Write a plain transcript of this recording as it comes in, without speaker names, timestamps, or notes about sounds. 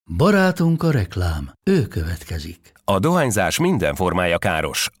Barátunk a reklám, ő következik. A dohányzás minden formája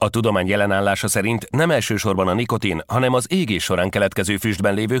káros. A tudomány jelenállása szerint nem elsősorban a nikotin, hanem az égés során keletkező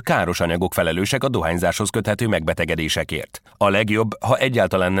füstben lévő káros anyagok felelősek a dohányzáshoz köthető megbetegedésekért. A legjobb, ha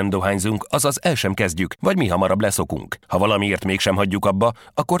egyáltalán nem dohányzunk, azaz el sem kezdjük, vagy mi hamarabb leszokunk. Ha valamiért mégsem hagyjuk abba,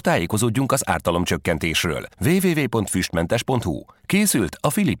 akkor tájékozódjunk az ártalomcsökkentésről. www.füstmentes.hu. Készült a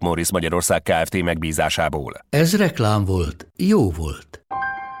Philip Morris Magyarország Kft. Megbízásából. Ez reklám volt, jó volt.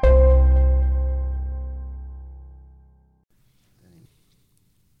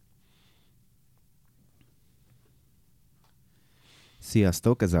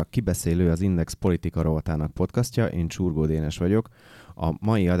 Sziasztok, ez a Kibeszélő, az Index politika rovatának podcastja, én Csurgó Dénes vagyok. A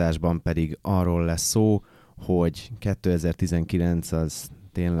mai adásban pedig arról lesz szó, hogy 2019 az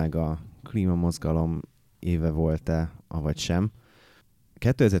tényleg a klímamozgalom éve volt-e, avagy sem.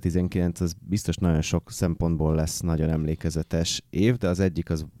 2019 az biztos nagyon sok szempontból lesz nagyon emlékezetes év, de az egyik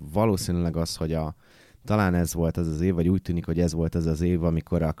az valószínűleg az, hogy talán ez volt az az év, vagy úgy tűnik, hogy ez volt az az év,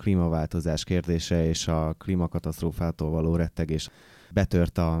 amikor a klímaváltozás kérdése és a klímakatasztrófától való rettegés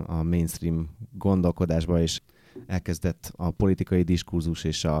betört a mainstream gondolkodásba, és elkezdett a politikai diskurzus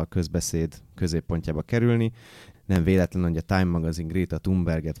és a közbeszéd középpontjába kerülni. Nem véletlen, hogy a Time magazin Greta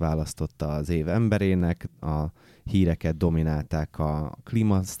Thunberget választotta az év emberének, a híreket dominálták a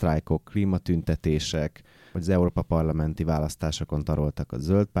klímasztrájkok, klímatüntetések, hogy az Európa parlamenti választásokon taroltak a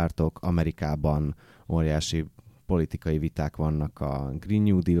zöld pártok, Amerikában óriási politikai viták vannak a Green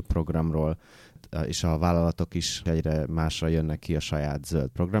New Deal programról, és a vállalatok is egyre másra jönnek ki a saját zöld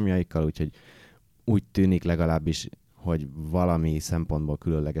programjaikkal, úgyhogy úgy tűnik legalábbis, hogy valami szempontból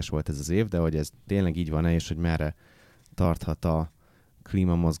különleges volt ez az év, de hogy ez tényleg így van-e, és hogy merre tarthat a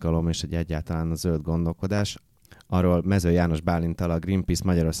klímamozgalom és hogy egyáltalán a zöld gondolkodás. Arról Mező János Bálinttal, a Greenpeace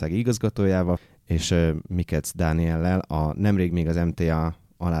Magyarországi igazgatójával, és Mikec Dániellel, a nemrég még az MTA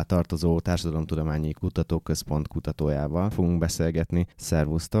alá tartozó Társadalomtudományi Kutatóközpont kutatójával fogunk beszélgetni.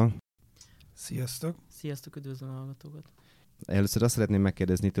 Szervusztok! Sziasztok! Sziasztok, üdvözlöm a hallgatókat! Először azt szeretném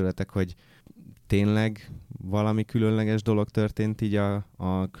megkérdezni tőletek, hogy tényleg valami különleges dolog történt így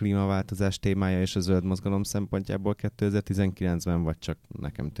a klímaváltozás témája és a zöld mozgalom szempontjából 2019-ben, vagy csak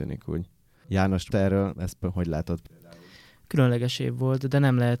nekem tűnik úgy? János, te erről ezt hogy látod? Különleges év volt, de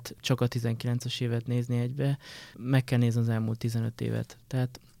nem lehet csak a 19-es évet nézni egybe, meg kell nézni az elmúlt 15 évet.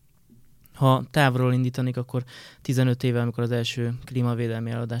 Tehát ha távolról indítanék, akkor 15 éve, amikor az első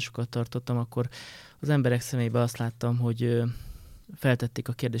klímavédelmi eladásokat tartottam, akkor az emberek szemébe azt láttam, hogy feltették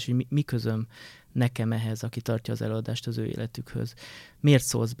a kérdést, hogy mi közöm nekem ehhez, aki tartja az eladást az ő életükhöz. Miért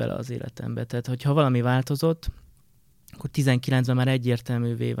szólsz bele az életembe? Tehát, hogyha valami változott, akkor 19-ben már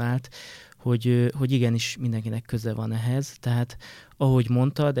egyértelművé vált, hogy igenis mindenkinek köze van ehhez. Tehát, ahogy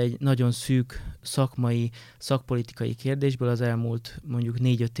mondtad, egy nagyon szűk szakmai, szakpolitikai kérdésből az elmúlt mondjuk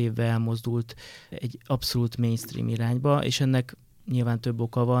 4-5 évvel elmozdult egy abszolút mainstream irányba, és ennek nyilván több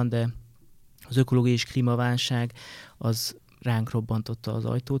oka van, de az ökológiai és klímaválság az ránk robbantotta az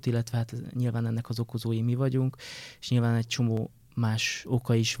ajtót, illetve hát nyilván ennek az okozói mi vagyunk, és nyilván egy csomó más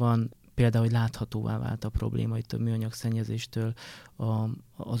oka is van, például, hogy láthatóvá vált a probléma, itt a műanyag szennyezéstől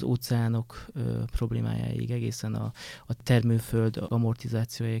az óceánok problémájáig, egészen a termőföld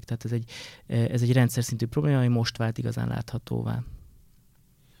amortizációjáig. Tehát ez egy rendszer szintű probléma, ami most vált igazán láthatóvá.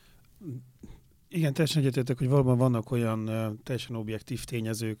 Igen, teljesen egyetértek, hogy valóban vannak olyan teljesen objektív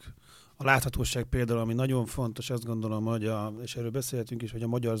tényezők. A láthatóság például, ami nagyon fontos, azt gondolom, hogy és erről beszélhetünk is, hogy a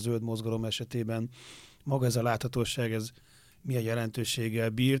magyar zöld mozgalom esetében maga ez a láthatóság, ez milyen jelentőséggel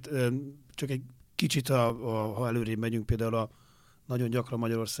bírt. Csak egy kicsit, ha előrébb megyünk, például nagyon gyakran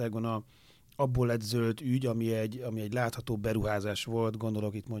Magyarországon abból lett zöld ügy, ami egy látható beruházás volt,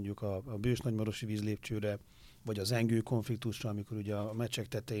 gondolok itt mondjuk a Bős-Nagymarosi vízlépcsőre, vagy az Engő konfliktusra, amikor ugye a Mecsek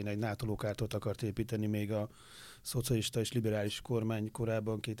tetején egy NATO lokáltort akart építeni, még a szocialista és liberális kormány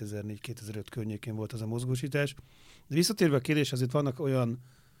korábban 2004-2005 környékén volt az a mozgósítás. De visszatérve a kérdés, azért vannak olyan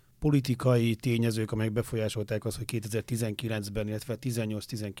politikai tényezők, amelyek befolyásolták azt, hogy 2019-ben, illetve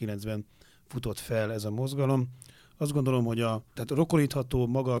 18-19-ben futott fel ez a mozgalom. Azt gondolom, hogy tehát rokonítható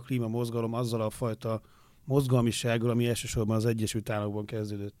maga a klímamozgalom azzal a fajta mozgalmisággal, ami elsősorban az Egyesült Államokban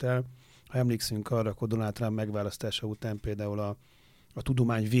kezdődött el. Ha emlékszünk arra, akkor Donald Trump megválasztása után például a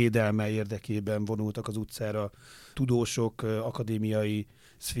tudomány védelme érdekében vonultak az utcára tudósok, akadémiai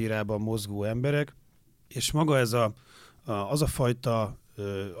szférában mozgó emberek, és maga ez az a fajta,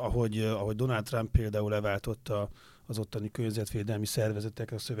 ahogy Donald Trump például leváltotta az ottani környezetvédelmi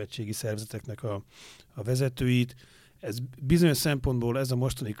szervezetek, a szövetségi szervezeteknek a vezetőit, ez bizonyos szempontból ez a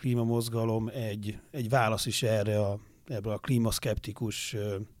mostani klímamozgalom egy válasz is erre a klímaszkeptikus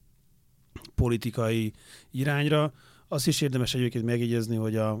politikai irányra, Azt is érdemes egyébként megjegyezni,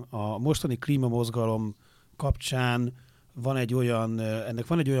 hogy a mostani klímamozgalom kapcsán ennek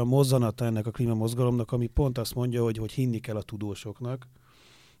van egy olyan mozzanata ennek a klímamozgalomnak, ami pont azt mondja, hogy hinni kell a tudósoknak.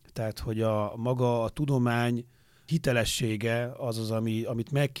 Tehát, hogy maga a tudomány hitelessége az,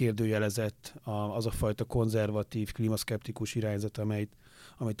 amit megkérdőjelezett az a fajta konzervatív, klímaszkeptikus irányzat,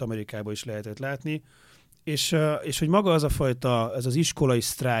 amit Amerikában is lehetett látni. És hogy maga az a fajta, ez az iskolai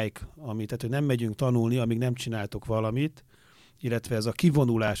sztrájk, tehát hogy nem megyünk tanulni, amíg nem csináltok valamit, illetve ez a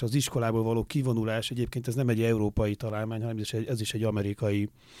kivonulás, az iskolából való kivonulás, egyébként ez nem egy európai találmány, hanem ez is egy amerikai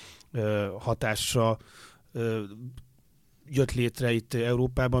hatásra jött létre itt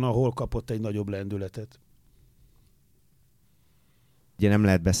Európában, ahol kapott egy nagyobb lendületet. Ugye nem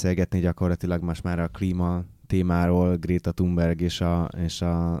lehet beszélgetni gyakorlatilag most már a klíma témáról, Greta Thunberg és a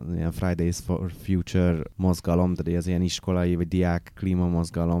ilyen Fridays for Future mozgalom, tehát az ilyen iskolai vagy diák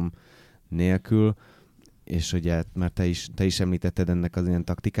klímamozgalom nélkül, és ugye, mert te is említetted ennek az ilyen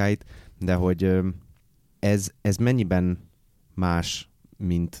taktikáit, de hogy ez mennyiben más,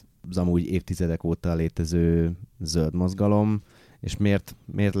 mint az amúgy évtizedek óta létező zöld mozgalom, és miért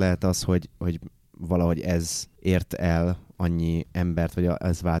lehet az, hogy valahogy ez ért el annyi embert, vagy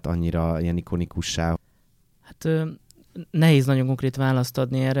ez vált annyira ilyen ikonikussá? Hát nehéz nagyon konkrét választ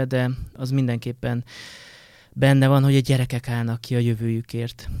adni erre, de az mindenképpen benne van, hogy a gyerekek állnak ki a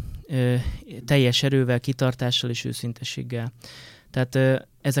jövőjükért. Teljes erővel, kitartással és őszintességgel. Tehát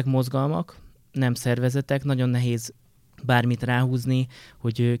ezek mozgalmak, nem szervezetek, nagyon nehéz bármit ráhúzni,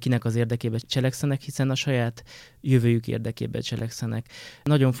 hogy kinek az érdekében cselekszenek, hiszen a saját jövőjük érdekében cselekszenek.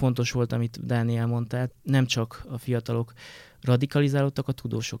 Nagyon fontos volt, amit Dániel mondta, nem csak a fiatalok radikalizálódtak, a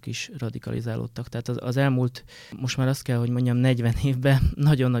tudósok is radikalizálódtak. Tehát az elmúlt, most már azt kell, hogy mondjam, 40 évben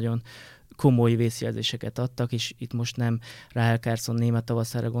nagyon-nagyon komoly vészjelzéseket adtak, és itt most nem Rahel Carson német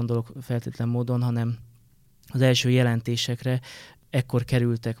tavaszára gondolok feltétlen módon, hanem az első jelentésekre ekkor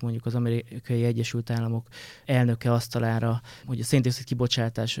kerültek mondjuk az Amerikai Egyesült Államok elnöke asztalára, hogy a széndioxid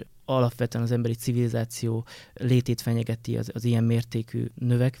kibocsátás alapvetően az emberi civilizáció létét fenyegeti az ilyen mértékű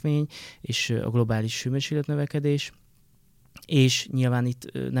növekmény és a globális hőmérséklet-növekedés. És nyilván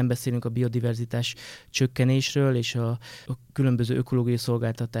itt nem beszélünk a biodiverzitás csökkenésről és a különböző ökológiai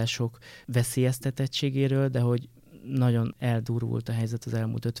szolgáltatások veszélyeztetettségéről, de hogy nagyon eldurvult a helyzet az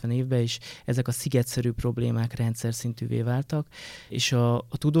elmúlt 50 évben, és ezek a szigetszerű problémák rendszer szintűvé váltak, és a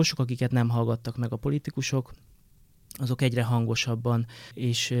tudósok, akiket nem hallgattak meg a politikusok, azok egyre hangosabban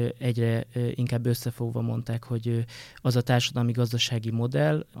és egyre inkább összefogva mondták, hogy az a társadalmi-gazdasági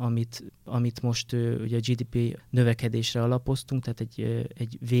modell, amit most ugye a GDP növekedésre alapoztunk, tehát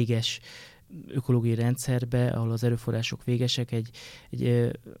egy véges ökológiai rendszerbe, ahol az erőforrások végesek, egy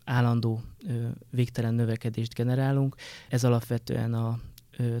állandó végtelen növekedést generálunk. Ez alapvetően a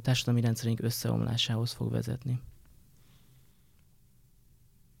társadalmi rendszerünk összeomlásához fog vezetni.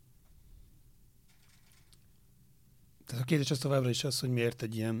 Tehát a kérdés az továbbra is az, hogy miért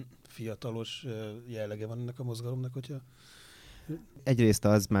egy ilyen fiatalos jellege van ennek a mozgalomnak, hogyha... Egyrészt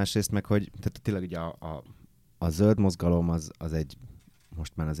az, másrészt meg, hogy tehát tényleg ugye a zöld mozgalom az egy,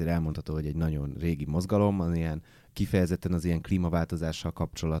 most már azért elmondható, hogy egy nagyon régi mozgalom, az ilyen, kifejezetten az ilyen klímaváltozással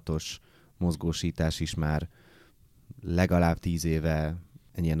kapcsolatos mozgósítás is már legalább 10 éve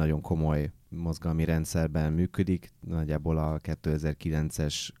egy ilyen nagyon komoly mozgalmi rendszerben működik. Nagyjából a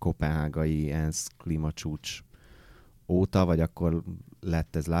 2009-es kopenhágai ENSZ klímacsúcs óta, vagy akkor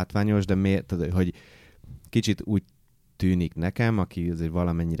lett ez látványos, de miért, hogy kicsit úgy tűnik nekem, aki azért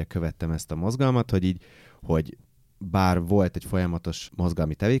valamennyire követtem ezt a mozgalmat, hogy bár volt egy folyamatos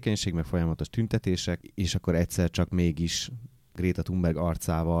mozgalmi tevékenység, meg folyamatos tüntetések, és akkor egyszer csak mégis Greta Thunberg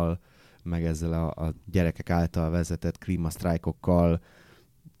arcával, meg ezzel a gyerekek által vezetett klímasztrájkokkal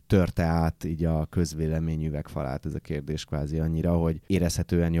törte át így a közvélemény üvegfalát ez a kérdés kvázi annyira, hogy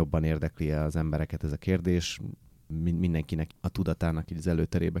érezhetően jobban érdekli az embereket ez a kérdés, mindenkinek a tudatának így az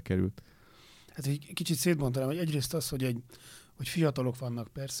előterébe került. Hát egy kicsit szétmondanám, hogy egyrészt az, hogy fiatalok vannak,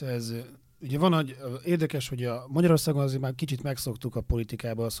 persze ez ugye van, érdekes, hogy a Magyarországon azért már kicsit megszoktuk a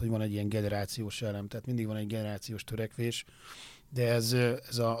politikában az, hogy van egy ilyen generációs elem, tehát mindig van egy generációs törekvés, de ez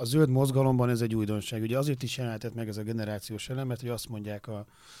a zöld mozgalomban ez egy újdonság. Ugye azért is jelenhetett meg ez a generációs elem, mert hogy azt mondják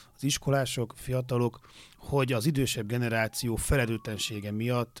az iskolások, fiatalok, hogy az idősebb generáció felelőtlensége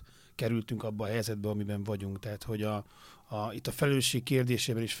miatt kerültünk abba a helyzetbe, amiben vagyunk. Tehát, hogy itt a felelősség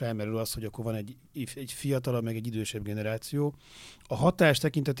kérdésében is felmerül az, hogy akkor van egy fiatalabb, meg egy idősebb generáció. A hatás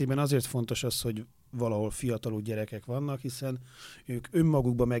tekintetében azért fontos az, hogy valahol fiatalok gyerekek vannak, hiszen ők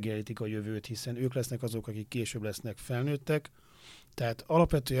önmagukban megjelenítik a jövőt, hiszen ők lesznek azok, akik később lesznek felnőttek. Tehát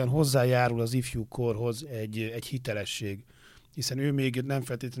alapvetően hozzájárul az ifjú korhoz egy hitelesség. hiszen ő még nem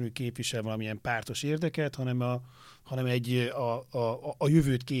feltétlenül képvisel valamilyen pártos érdeket, hanem a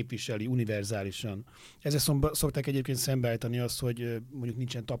jövőt képviseli univerzálisan. Ezzel szokták egyébként szembeállítani azt, hogy mondjuk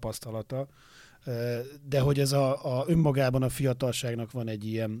nincsen tapasztalata, de hogy ez önmagában a fiatalságnak van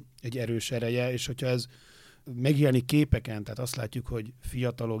egy erős ereje, és hogyha ez megjelenik képeken, tehát azt látjuk, hogy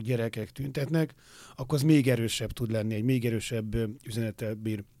fiatalok, gyerekek tüntetnek, akkor az még erősebb tud lenni, egy még erősebb üzenettel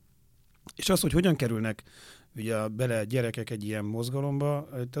bír. És az, hogy hogyan kerülnek ugye bele gyerekek egy ilyen mozgalomba,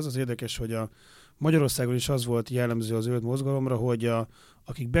 az az érdekes, hogy a Magyarországon is az volt jellemző a zöld mozgalomra, hogy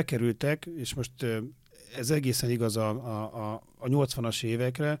akik bekerültek, és most ez egészen igaz a 80-as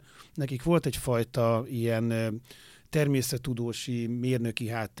évekre, nekik volt egyfajta ilyen természettudósi, mérnöki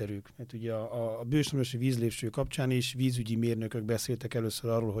hátterük. Hát ugye a bősönösi vízlépcső kapcsán is vízügyi mérnökök beszéltek először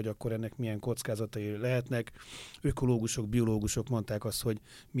arról, hogy akkor ennek milyen kockázatai lehetnek. Ökológusok, biológusok mondták azt, hogy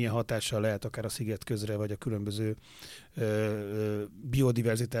milyen hatással lehet akár a sziget közre, vagy a különböző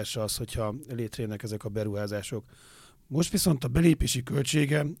biodiverzitásra az, hogyha létrejönnek ezek a beruházások. Most viszont a belépési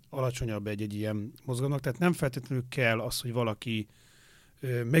költsége alacsonyabb egy ilyen mozgalomnak, tehát nem feltétlenül kell az, hogy valaki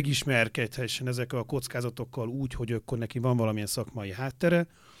megismerkedhessen ezekkel a kockázatokkal úgy, hogy akkor neki van valamilyen szakmai háttere,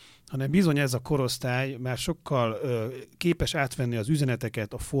 hanem bizony ez a korosztály már sokkal képes átvenni az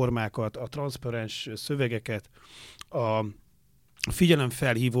üzeneteket, a formákat, a transzparens szövegeket, a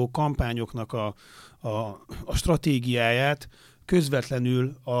figyelemfelhívó kampányoknak a stratégiáját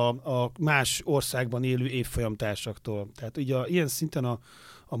közvetlenül a más országban élő évfolyamtársaktól. Tehát ugye ilyen szinten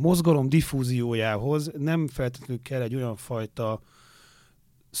a mozgalom diffúziójához nem feltétlenül kell egy olyan fajta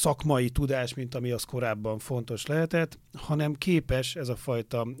szakmai tudás, mint ami az korábban fontos lehetett, hanem képes ez a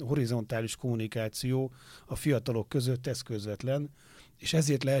fajta horizontális kommunikáció a fiatalok között, ez közvetlen, és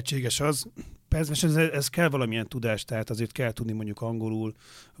ezért lehetséges az, persze ez kell valamilyen tudás, tehát azért kell tudni mondjuk angolul,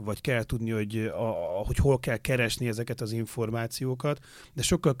 vagy kell tudni, hogy hol kell keresni ezeket az információkat, de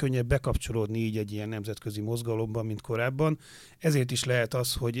sokkal könnyebb bekapcsolódni így egy ilyen nemzetközi mozgalomban, mint korábban. Ezért is lehet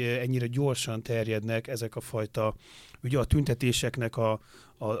az, hogy ennyire gyorsan terjednek ezek a fajta, ugye a tüntetéseknek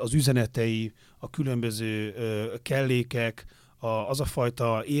az üzenetei, a különböző kellékek, az a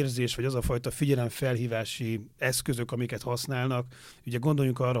fajta érzés, vagy az a fajta figyelemfelhívási eszközök, amiket használnak. Ugye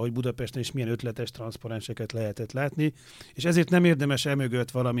gondoljunk arra, hogy Budapesten is milyen ötletes transzparenseket lehetett látni, és ezért nem érdemes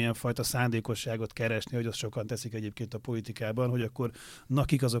emögött valamilyen fajta szándékosságot keresni, hogy azt sokan teszik egyébként a politikában, hogy akkor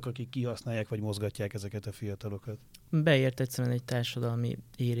kik azok, akik kihasználják, vagy mozgatják ezeket a fiatalokat. Beért egyszerűen egy társadalmi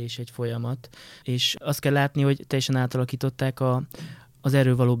érés, egy folyamat, és azt kell látni, hogy teljesen átalakították az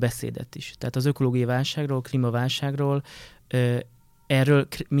erről való beszédet is. Tehát az ökológiai válságról, klímaválságról erről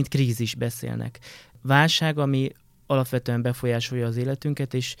mint krízis beszélnek. Válság, ami alapvetően befolyásolja az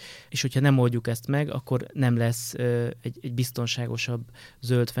életünket, és hogyha nem oldjuk ezt meg, akkor nem lesz egy biztonságosabb,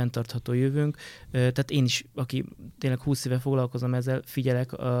 zöld, fenntartható jövőnk. Tehát én is, aki tényleg 20 éve foglalkozom ezzel,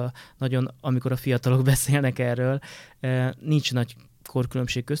 figyelek nagyon, amikor a fiatalok beszélnek erről. Nincs nagy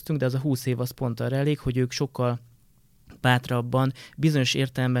korkülönbség köztünk, de az a 20 év az pont arra elég, hogy ők sokkal bátrabban, bizonyos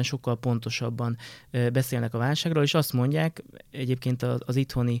értelemben sokkal pontosabban beszélnek a válságról, és azt mondják, egyébként az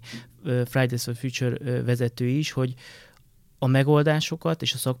itthoni Fridays for Future vezetői is, hogy a megoldásokat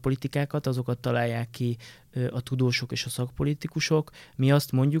és a szakpolitikákat, azokat találják ki a tudósok és a szakpolitikusok. Mi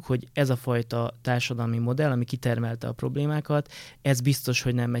azt mondjuk, hogy ez a fajta társadalmi modell, ami kitermelte a problémákat, ez biztos,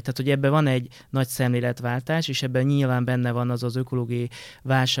 hogy nem megy. Tehát, hogy ebben van egy nagy szemléletváltás, és ebben nyilván benne van az ökológiai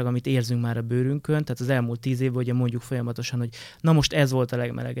válság, amit érzünk már a bőrünkön. Tehát az elmúlt 10 évben ugye mondjuk folyamatosan, hogy na most ez volt a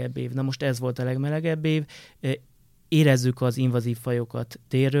legmelegebb év, na most ez volt a legmelegebb év. Érezzük az invazív fajokat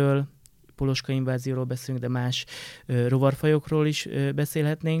délről, poloska invázióról beszélünk, de más rovarfajokról is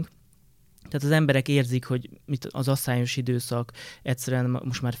beszélhetnénk. Tehát az emberek érzik, hogy az asszályos időszak egyszerűen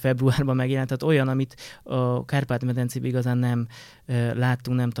most már februárban megjelent, tehát olyan, amit a Kárpát-medencében igazán nem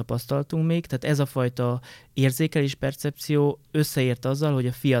láttunk, nem tapasztaltunk még. Tehát ez a fajta érzékelés, percepció összeért azzal, hogy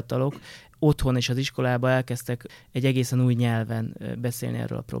a fiatalok otthon és az iskolában elkezdtek egy egészen új nyelven beszélni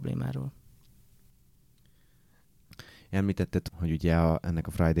erről a problémáról. Említetted, hogy ugye ennek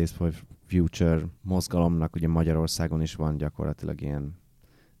a Fridays for Future mozgalomnak ugye Magyarországon is van gyakorlatilag ilyen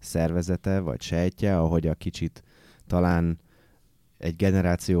szervezete, vagy sejtje, ahogy a kicsit talán egy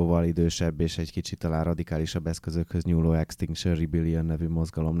generációval idősebb és egy kicsit talán radikálisabb eszközökhöz nyúló Extinction Rebellion nevű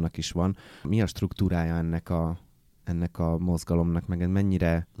mozgalomnak is van. Mi a struktúrája ennek a mozgalomnak, meg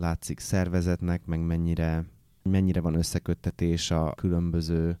mennyire látszik szervezetnek, meg mennyire van összeköttetés a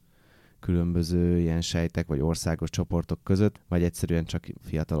különböző ilyen sejtek vagy országos csoportok között, vagy egyszerűen csak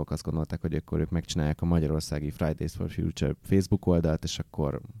fiatalok azt gondolták, hogy akkor ők megcsinálják a magyarországi Fridays for Future Facebook oldalt, és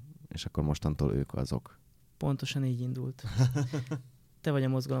akkor mostantól ők azok. Pontosan így indult. Te vagy a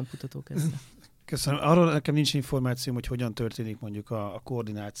mozgalomkutató kezdte. Köszönöm. Arról nekem nincs információm, hogy hogyan történik mondjuk a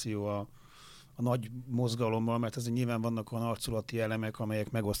koordináció a nagy mozgalommal, mert azért nyilván vannak olyan arculati elemek,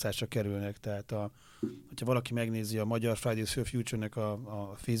 amelyek megosztásra kerülnek. Tehát hogyha valaki megnézi a magyar Fridays for Future-nek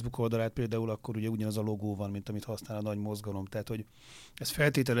a Facebook oldalát például, akkor ugye ugyanaz a logó van, mint amit használ a nagy mozgalom. Tehát, hogy ez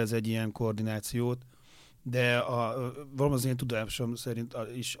feltételez egy ilyen koordinációt, de valóban az én tudásom szerint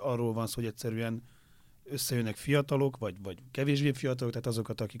is arról van szó, hogy egyszerűen összejönnek fiatalok, vagy kevésbé fiatalok, tehát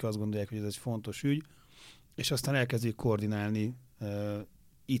azokat, akik azt gondolják, hogy ez egy fontos ügy, és aztán elkezdik koordinálni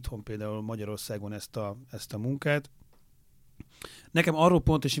itthon például Magyarországon ezt a munkát. Nekem arról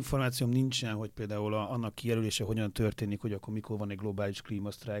pontos információm nincsen, hogy például annak kijelölése hogyan történik, hogy akkor mikor van egy globális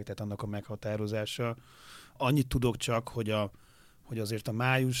klímasztrájk, tehát annak a meghatározása. Annyit tudok csak, hogy azért a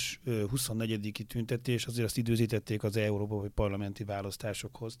május 24-i tüntetés, azért azt időzítették az európai parlamenti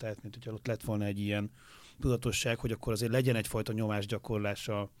választásokhoz, tehát mint hogyha ott lett volna egy ilyen tudatosság, hogy akkor azért legyen egyfajta nyomásgyakorlás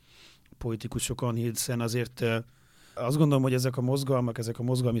a politikusokon, hiszen azért azt gondolom, hogy ezek a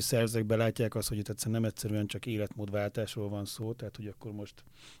mozgalmi szervezetek belátják azt, hogy itt nem egyszerűen csak életmódváltásról van szó, tehát hogy akkor most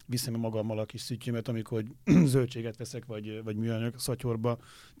viszem magammal a kis szütyömet, amikor zöldséget veszek, vagy műanyag szatyorba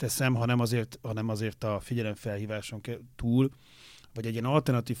teszem, hanem azért a figyelemfelhíváson túl, vagy egy ilyen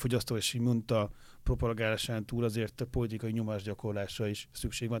alternatív fogyasztási minta propagálásán túl azért a politikai nyomásgyakorlásra is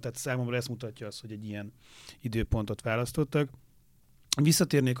szükség van. Tehát számomra ezt mutatja az, hogy egy ilyen időpontot választottak.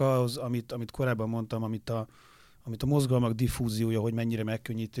 Visszatérnék ahhoz, amit korábban mondtam, amit a mozgalmak diffúziója, hogy mennyire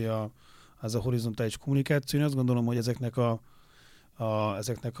megkönnyíti az a horizontális kommunikáció. Én azt gondolom, hogy ezeknek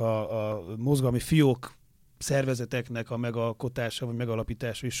a mozgalmi fiók szervezeteknek a megalkotása vagy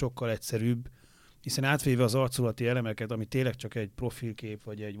megalapítása is sokkal egyszerűbb, hiszen átvéve az arculati elemeket, ami tényleg csak egy profilkép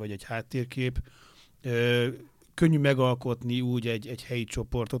vagy egy háttérkép, könnyű megalkotni úgy egy helyi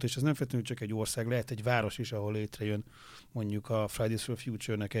csoportot, és ez nem feltétlenül csak egy ország, lehet egy város is, ahol létrejön mondjuk a Fridays for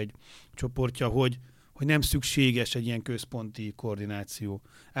Future-nek egy csoportja, hogy nem szükséges egy ilyen központi koordináció.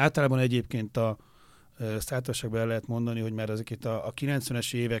 Általában egyébként szállításokban el lehet mondani, hogy már ezeket a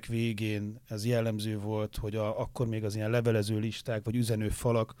 90-es évek végén ez jellemző volt, hogy akkor még az ilyen levelező listák vagy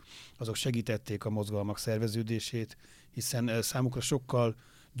üzenőfalak, azok segítették a mozgalmak szerveződését, hiszen számukra sokkal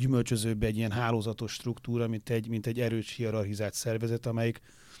gyümölcsözőbb egy ilyen hálózatos struktúra, mint egy erős hierarchizált szervezet,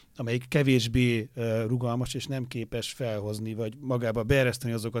 amelyik kevésbé rugalmas és nem képes felhozni, vagy magába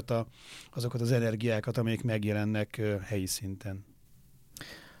beereszteni azokat az energiákat, amelyek megjelennek helyi szinten.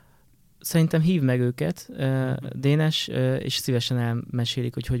 Szerintem hív meg őket, Dénes, és szívesen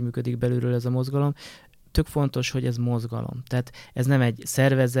elmesélik, hogy működik belülről ez a mozgalom. Tök fontos, hogy ez mozgalom. Tehát ez nem egy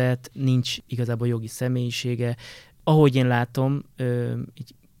szervezet, nincs igazából jogi személyisége. Ahogy én látom,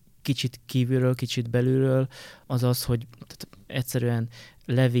 így kicsit kívülről, kicsit belülről, az, hogy egyszerűen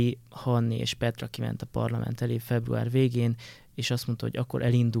Levi, Hanni és Petra kiment a parlament elé február végén, és azt mondta, hogy akkor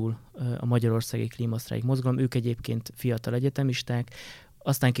elindul a magyarországi klímasztrájk mozgalom. Ők egyébként fiatal egyetemisták,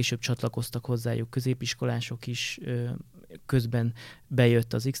 aztán később csatlakoztak hozzájuk középiskolások is, közben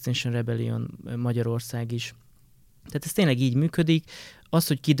bejött az Extinction Rebellion, Magyarország is. Tehát ez tényleg így működik. Az,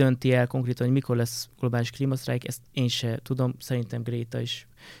 hogy ki dönti el konkrétan, hogy mikor lesz globális klímasztrájk, ezt én se tudom, szerintem Gréta is,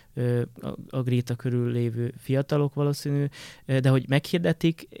 a Gréta körül lévő fiatalok valószínű, de hogy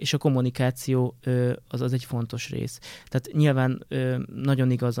meghirdetik, és a kommunikáció az egy fontos rész. Tehát nyilván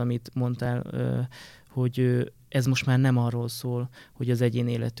nagyon igaz, amit mondtál, hogy ez most már nem arról szól, hogy az egyén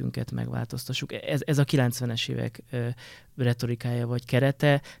életünket megváltoztassuk. Ez a 90-es évek retorikája vagy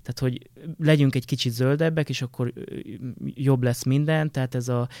kerete, tehát hogy legyünk egy kicsit zöldebbek, és akkor jobb lesz minden, tehát ez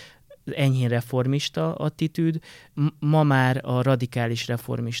az enyhén reformista attitűd, ma már a radikális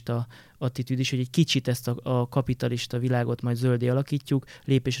reformista attitűd is, hogy egy kicsit ezt a kapitalista világot majd zöldé alakítjuk,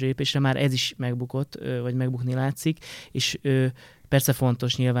 lépésre lépésre, már ez is megbukott, vagy megbukni látszik, és persze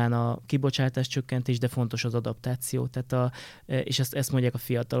fontos nyilván a kibocsátás csökkentés, de fontos az adaptáció. Tehát és ezt mondják a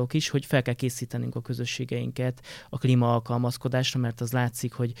fiatalok is, hogy fel kell készítenünk a közösségeinket a klímaalkalmazkodásra, mert az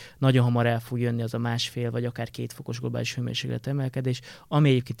látszik, hogy nagyon hamar el fog jönni az a 1,5 vagy akár 2 fokos globális hőmérséklet emelkedés, ami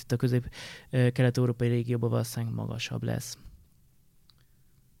egyébként itt a közép-kelet-európai régióban valószínűleg magasabb lesz.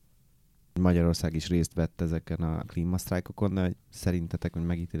 Magyarország is részt vett ezeken a klímasztrájkokon, de szerintetek, vagy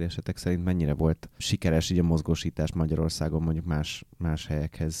megítélésetek szerint mennyire volt sikeres így a mozgósítás Magyarországon mondjuk más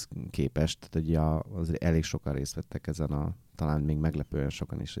helyekhez képest? Tehát ugye az elég sokan részt vettek ezen talán még meglepően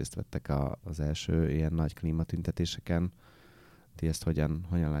sokan is részt vettek az első ilyen nagy klímatüntetéseken. Ti ezt hogyan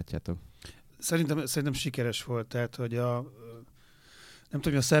látjátok? Szerintem sikeres volt, tehát hogy nem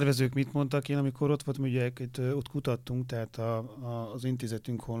tudom, hogy a szervezők mit mondtak, én amikor ott voltam, ugye ott kutattunk, tehát az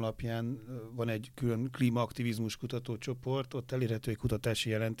intézetünk honlapján van egy külön klímaaktivizmus kutatócsoport, ott elérhető egy kutatási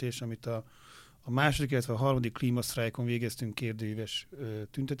jelentés, amit a második, illetve a harmadik klímasztrájkon végeztünk kérdőíves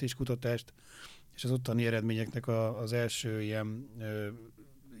tüntetéskutatást, és az ottani eredményeknek az első ilyen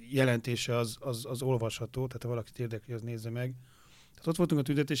jelentése az olvasható, tehát ha valakit érdekli, az nézze meg. Tehát ott voltunk a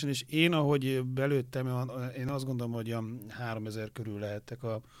tüntetésen, és én, ahogy belőttem, én azt gondolom, hogy 3000 körül lehettek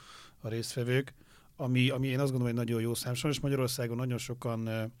a résztvevők, ami én azt gondolom, hogy nagyon jó szám. Sajnos Magyarországon nagyon sokan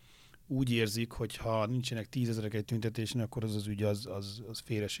úgy érzik, hogy ha nincsenek 10 000 egy tüntetésen, akkor az ügy az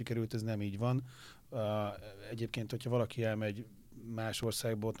félre sikerült, ez nem így van. Egyébként, hogyha valaki elmegy más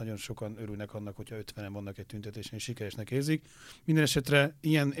országból, ott nagyon sokan örülnek annak, hogyha 50-en vannak egy tüntetésen, és sikeresnek érzik. Minden esetre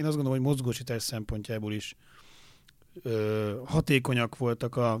én azt gondolom, hogy mozgósítás szempontjából is hatékonyak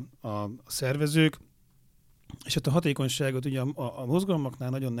voltak a szervezők, és hát a hatékonyságot ugye a mozgalmaknál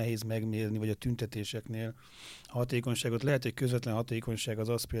nagyon nehéz megmérni, vagy a tüntetéseknél a hatékonyságot. Lehet, hogy közvetlen hatékonyság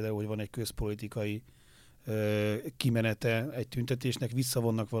az például, hogy van egy közpolitikai kimenete egy tüntetésnek,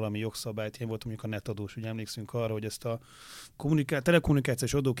 visszavonnak valami jogszabályt. Ilyen volt mondjuk a netadós, ugye emlékszünk arra, hogy ezt a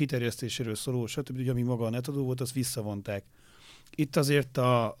telekommunikációs adó kiterjesztéséről szóló, stb., ami maga a netadó volt, azt visszavonták. Itt azért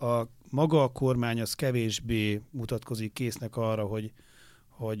maga a kormány az kevésbé mutatkozik késznek arra,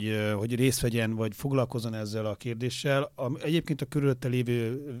 hogy részt vegyen, vagy foglalkozzon ezzel a kérdéssel. Egyébként a körülötte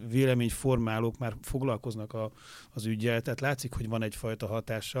lévő véleményformálók már foglalkoznak az üggyel, tehát látszik, hogy van egyfajta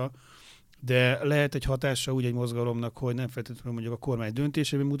hatása, de lehet egy hatása úgy egy mozgalomnak, hogy nem feltétlenül mondjuk a kormány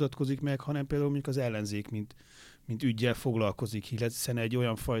döntésében mutatkozik meg, hanem például mondjuk az ellenzék, mint üggyel foglalkozik, hiszen egy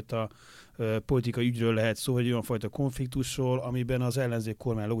olyan fajta politikai ügyről lehet szó, vagy olyan fajta konfliktusról, amiben az ellenzék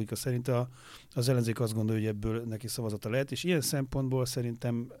kormány logika szerint az ellenzék azt gondolja, hogy ebből neki szavazata lehet, és ilyen szempontból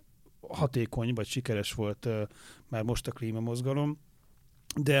szerintem hatékony, vagy sikeres volt már most a klímamozgalom,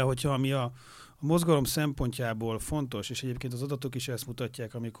 de hogyha ami a mozgalom szempontjából fontos, és egyébként az adatok is ezt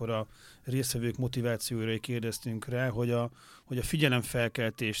mutatják, amikor a résztvevők motivációira kérdeztünk rá, hogy a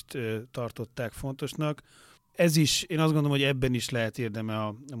figyelemfelkeltést tartották fontosnak. Ez is, én azt gondolom, hogy ebben is lehet érdeme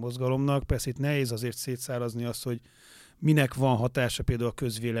a mozgalomnak. Persze itt nehéz azért szétszárazni azt, hogy minek van hatása például a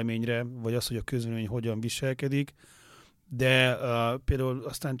közvéleményre, vagy az, hogy a közvélemény hogyan viselkedik, de például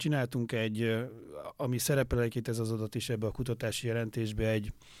aztán csináltunk ami szerepel egyébként ez az adat is ebbe a kutatási jelentésbe,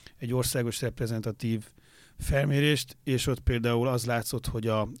 egy országos reprezentatív felmérést, és ott például az látszott, hogy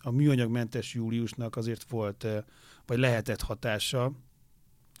a műanyagmentes júliusnak azért volt, vagy lehetett hatása.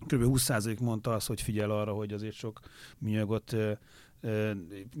 Kb. 20% mondta azt, hogy figyel arra, hogy azért sok műanyagot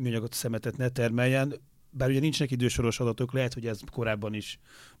szemetet ne termeljen. Bár ugye nincsenek idősoros adatok, lehet, hogy ez korábban is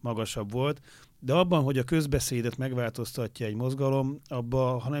magasabb volt, de abban, hogy a közbeszédet megváltoztatja egy mozgalom,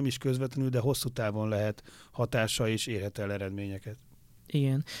 abban, ha nem is közvetlenül, de hosszú távon lehet hatása és érhet el eredményeket.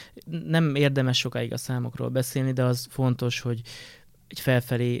 Igen. Nem érdemes sokáig a számokról beszélni, de az fontos, hogy egy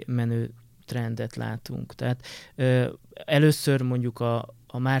felfelé menő trendet látunk. Tehát először mondjuk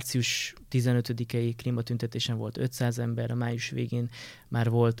a március 15-i klímatüntetésen volt 500 ember, a május végén már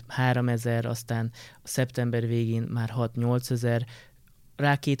volt 3000, aztán a szeptember végén már 6-8 ezer.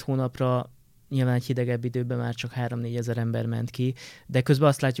 Rá 2 hónapra nyilván egy hidegebb időben már csak 3-4 ezer ember ment ki, de közben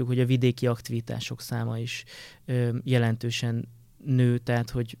azt látjuk, hogy a vidéki aktivitások száma is jelentősen nő, tehát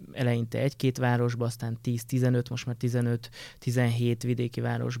hogy eleinte 1-2 városban, aztán 10-15, most már 15-17 vidéki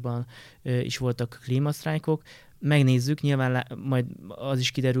városban is voltak klímasztrájkok. Megnézzük, nyilván majd az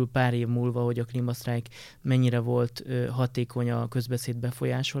is kiderül pár év múlva, hogy a klímasztrájk mennyire volt hatékony a közbeszéd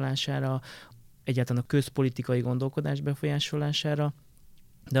befolyásolására, egyáltalán a közpolitikai gondolkodás befolyásolására,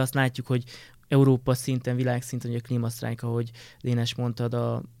 de azt látjuk, hogy Európa szinten, világszinten, hogy a klímasztrájk, ahogy Dénes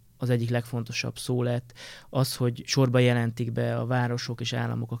mondtad, az egyik legfontosabb szó lett, az, hogy sorba jelentik be a városok és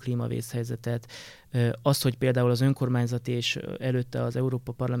államok a klímavészhelyzetet, az, hogy például az önkormányzati és előtte az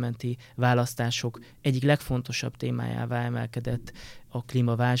Európa parlamenti választások egyik legfontosabb témájává emelkedett a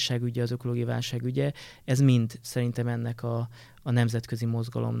klímaválság ügye, az ökológiai válság ügye, ez mind szerintem ennek a nemzetközi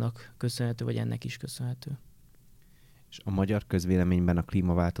mozgalomnak köszönhető, vagy ennek is köszönhető. És a magyar közvéleményben a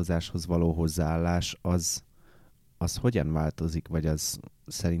klímaváltozáshoz való hozzáállás az hogyan változik, vagy az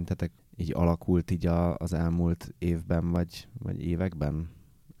szerintetek így alakult így az elmúlt évben, vagy években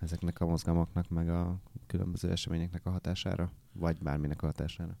ezeknek a mozgalmaknak, meg a különböző eseményeknek a hatására, vagy bárminek a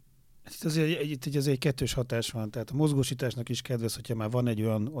hatására? Itt azért egy kettős hatás van, tehát a mozgósításnak is kedves, hogyha már van egy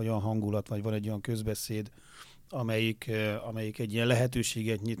olyan hangulat, vagy van egy olyan közbeszéd, amelyik egy ilyen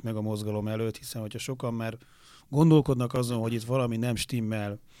lehetőséget nyit meg a mozgalom előtt, hiszen hogyha sokan már gondolkodnak azon, hogy itt valami nem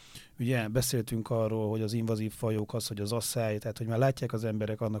stimmel. Ugye beszéltünk arról, hogy az invazív fajok, hogy az asszály, tehát hogy már látják az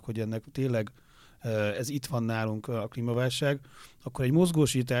emberek annak, hogy ennek tényleg ez itt van nálunk a klímaválság, akkor egy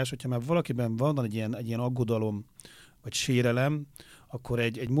mozgósítás, hogyha már valakiben van egy ilyen aggodalom, vagy sérelem, akkor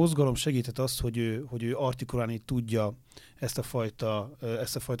egy mozgalom segített azt, hogy ő artikulálni tudja ezt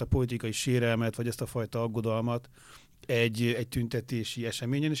a fajta politikai sérelmet, vagy ezt a fajta aggodalmat, egy tüntetési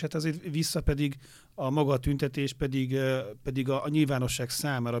eseményen, és hát azért vissza pedig a maga a tüntetés pedig a nyilvánosság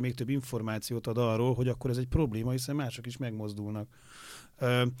számára még több információt ad arról, hogy akkor ez egy probléma, hiszen mások is megmozdulnak.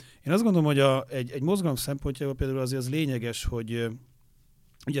 Én azt gondolom, hogy egy mozgalom szempontjából például azért az lényeges, hogy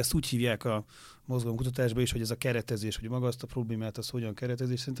ugye ezt úgy hívják a mozgalomkutatásban is, hogy ez a keretezés, hogy maga azt a problémát, az hogyan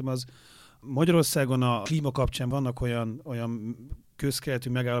keretezés. Szerintem az Magyarországon a klíma kapcsán vannak olyan közkeletű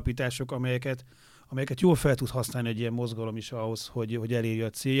megállapítások, amelyeket jól fel tud használni egy ilyen mozgalom is ahhoz, hogy elérje a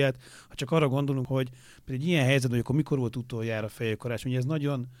célját. Ha csak arra gondolunk, hogy egy ilyen helyzetben, hogy akkor mikor volt utoljára Fejér-karácsony, ez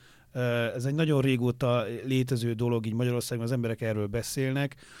egy nagyon régóta létező dolog, így Magyarországon az emberek erről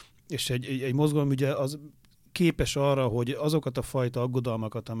beszélnek, és egy mozgalom ugye az képes arra, hogy azokat a fajta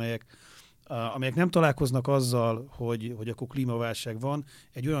aggodalmakat, amelyek nem találkoznak azzal, hogy akkor klímaválság van,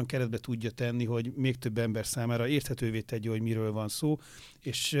 egy olyan keretbe tudja tenni, hogy még több ember számára érthetővé tegye, hogy miről van szó,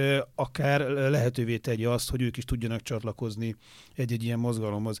 és akár lehetővé tegye azt, hogy ők is tudjanak csatlakozni egy ilyen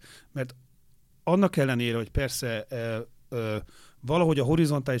mozgalomhoz. Mert annak ellenére, hogy persze valahogy a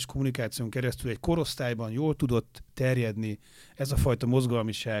horizontális kommunikáción keresztül egy korosztályban jól tudott terjedni ez a fajta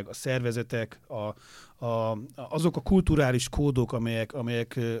mozgalmiság, a szervezetek, azok a kulturális kódok,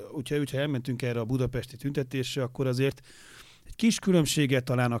 amelyek hogyha elmentünk erre a budapesti tüntetésre, akkor azért egy kis különbséget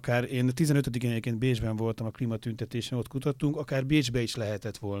talán akár, én 15-én egyébként Bécsben voltam a klímatüntetésen, ott kutattunk, akár Bécsbe is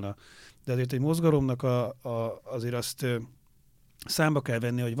lehetett volna. De azért egy mozgalomnak azért azt számba kell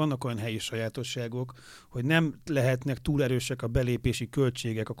venni, hogy vannak olyan helyi sajátosságok, hogy nem lehetnek túl erősek a belépési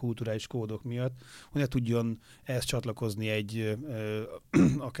költségek a kulturális kódok miatt, hogy ne tudjon ehhez csatlakozni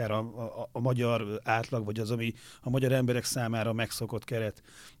akár a magyar átlag, vagy az, ami a magyar emberek számára megszokott keret.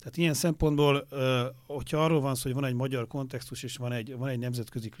 Tehát ilyen szempontból, hogyha arról van szó, hogy van egy magyar kontextus, és van egy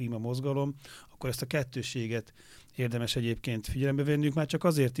nemzetközi klímamozgalom, akkor ezt a kettősséget érdemes egyébként figyelembe vennünk, már csak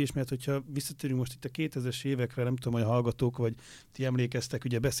azért is, mert hogyha visszatérünk most itt a 2000-es évekre, nem tudom, hogy a hallgatók, vagy ti emlékeztek,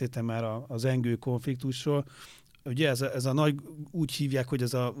 ugye beszéltem már az engő konfliktusról, ugye ez a nagy, úgy hívják,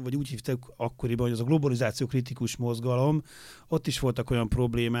 vagy úgy hívták akkoriban, hogy az a globalizáció kritikus mozgalom, ott is voltak olyan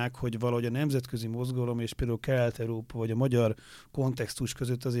problémák, hogy valahogy a nemzetközi mozgalom és például Kelet-Európa vagy a magyar kontextus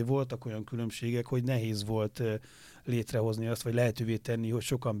között azért voltak olyan különbségek, hogy nehéz volt létrehozni azt, vagy lehetővé tenni, hogy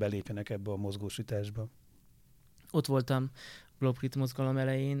sokan belépjenek ebbe a mozgósításba. Ott voltam a Globkrit mozgalom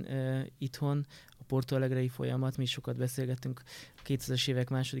elején itthon, a Porto Alegrei folyamat, mi sokat beszélgettünk a 2000-es évek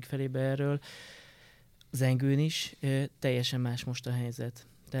második felébe erről. Az engőn is teljesen más most a helyzet.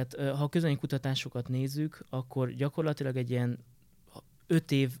 Tehát ha a közvéleménykutatásokat nézzük, akkor gyakorlatilag egy ilyen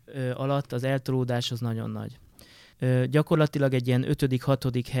 5 év alatt az eltolódás az nagyon nagy. Gyakorlatilag egy ilyen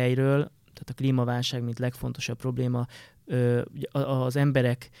 5.-6. helyről, tehát a klímaválság, mint legfontosabb probléma, az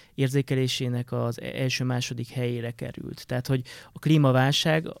emberek érzékelésének az első-második helyére került. Tehát, hogy a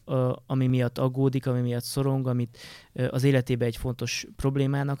klímaválság, ami miatt aggódik, ami miatt szorong, amit az életében egy fontos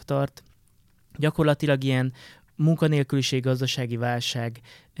problémának tart, gyakorlatilag ilyen munkanélküliség, gazdasági válság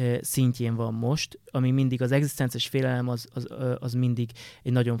szintjén van most, ami mindig az egzisztenciális félelem, az mindig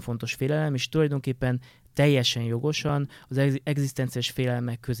egy nagyon fontos félelem, és tulajdonképpen teljesen jogosan az egzisztenciális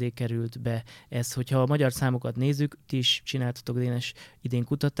félelmek közé került be ez. Hogyha a magyar számokat nézzük, ti is csináltatok, Dénes, idén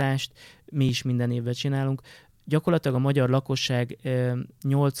kutatást, mi is minden évben csinálunk, gyakorlatilag a magyar lakosság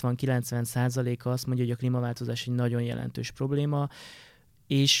 80-90%-a azt mondja, hogy a klímaváltozás egy nagyon jelentős probléma,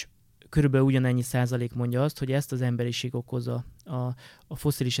 és körülbelül ugyanennyi százalék mondja azt, hogy ezt az emberiség okozza a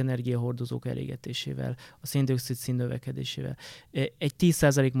fosszilis energiahordozók elégetésével, a szén-dioxid szint növekedésével. Egy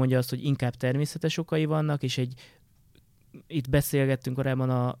 10% mondja azt, hogy inkább természetes okai vannak, és itt beszélgettünk korábban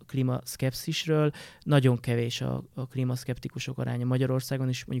a klímaszkepszisről, nagyon kevés a klímaszkeptikusok aránya Magyarországon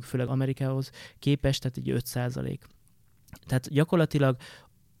is, mondjuk főleg Amerikához képest, tehát egy 5%. Tehát gyakorlatilag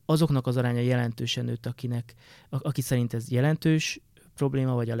azoknak az aránya jelentősen nőtt, aki szerint ez jelentős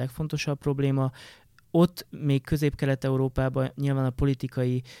probléma, vagy a legfontosabb probléma. Ott még Közép-Kelet-Európában nyilván a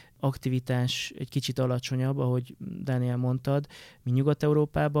politikai aktivitás egy kicsit alacsonyabb, ahogy Dániel mondtad, mint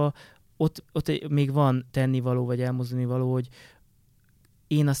Nyugat-Európában. Ott még van tennivaló, vagy elmozdulni való, hogy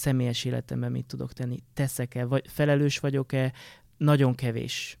én a személyes életemben mit tudok tenni, teszek-e, vagy felelős vagyok-e, nagyon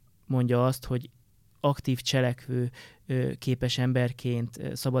kevés mondja azt, hogy aktív cselekvő képes emberként,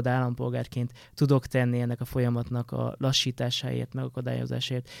 szabad állampolgárként tudok tenni ennek a folyamatnak a lassításáért,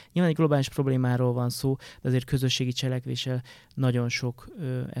 megakadályozásáért. Nyilván egy globális problémáról van szó, de azért közösségi cselekvéssel nagyon sok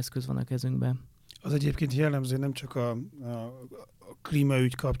eszköz van a kezünkben. Az egyébként jellemző nem csak a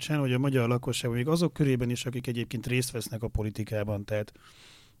klímaügy kapcsán, hogy a magyar lakosság, még azok körében is, akik egyébként részt vesznek a politikában. Tehát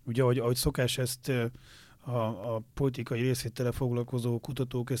ugye, ahogy szokás ezt a politikai részvétele foglalkozó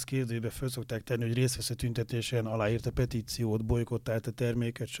kutatók ezt kérdőjébe föl szokták tenni, hogy részt vesz a tüntetésen, aláírta petíciót, bolykottált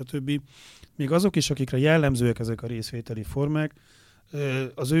terméket, stb. Még azok is, akikre jellemzőek ezek a részvételi formák,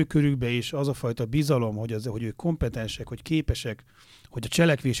 az ő körükbe is az a fajta bizalom, hogy ők kompetensek, hogy képesek, hogy a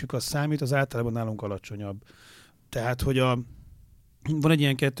cselekvésük az számít, az általában nálunk alacsonyabb. Tehát, hogy van egy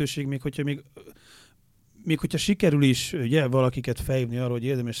ilyen kettőség, még hogyha sikerül is ugye, valakiket felhívni arra, hogy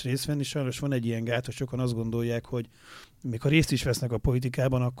érdemes részt venni, sajnos van egy ilyen gát, hogy sokan azt gondolják, hogy még ha részt is vesznek a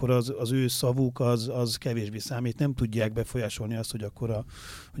politikában, akkor az ő szavuk az kevésbé számít, nem tudják befolyásolni azt, hogy akkor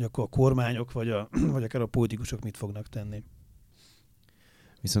a kormányok vagy akár a politikusok mit fognak tenni.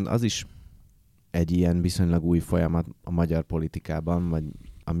 Viszont az is egy ilyen viszonylag új folyamat a magyar politikában, vagy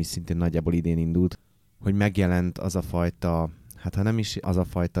ami szintén nagyjából idén indult, hogy megjelent az a fajta, hát ha nem is az a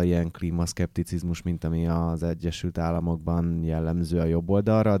fajta ilyen klímaszkepticizmus, mint ami az Egyesült Államokban jellemző a jobb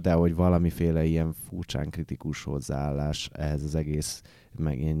oldalra, de hogy valamiféle ilyen furcsán kritikus hozzáállás ehhez az egész,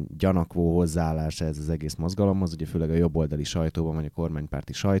 meg ilyen gyanakvó hozzáállás ehhez az egész mozgalomhoz, ugye főleg a jobboldali sajtóban, vagy a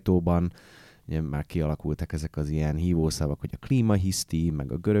kormánypárti sajtóban, ugye már kialakultak ezek az ilyen hívószavak, hogy a klímahiszti,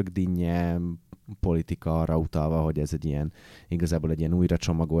 meg a görögdinnye politika arra utalva, hogy ez egy ilyen, igazából egy ilyen újra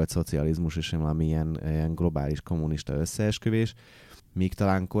csomagolt szocializmus, és valami ilyen globális kommunista összeesküvés. Míg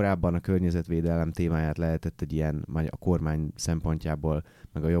talán korábban a környezetvédelem témáját lehetett egy ilyen, a kormány szempontjából,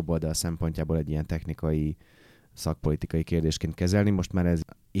 meg a jobb oldal szempontjából egy ilyen technikai, szakpolitikai kérdésként kezelni. Most már ez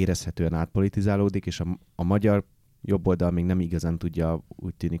érezhetően átpolitizálódik, és a magyar jobb oldal még nem igazán tudja,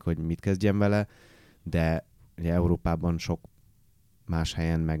 úgy tűnik, hogy mit kezdjen vele, de ugye Európában sok más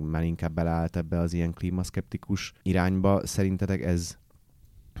helyen meg már inkább beleállt ebbe az ilyen klímaszkeptikus irányba. Szerintetek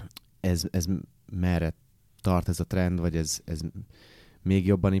ez merre tart ez a trend, vagy ez még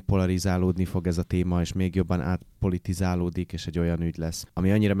jobban polarizálódni fog ez a téma, és még jobban átpolitizálódik, és egy olyan ügy lesz,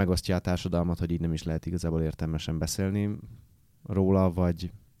 ami annyira megosztja a társadalmat, hogy így nem is lehet igazából értelmesen beszélni róla,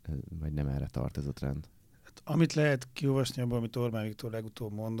 vagy nem erre tart ez a trend? Hát, amit lehet kiolvasni abban, amit Orbán Viktor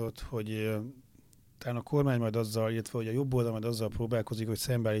legutóbb mondott, hogy talán a kormány majd azzal, illetve hogy a jobb oldal majd azzal próbálkozik, hogy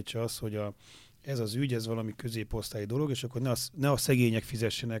szembeállítsa azt, hogy ez az ügy, ez valami középosztályi dolog, és akkor ne a szegények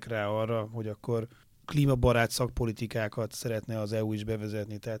fizessenek rá arra, hogy akkor klímabarát szakpolitikákat szeretne az EU is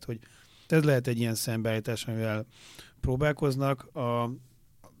bevezetni. Tehát, hogy ez lehet egy ilyen szembeállítás, amivel próbálkoznak,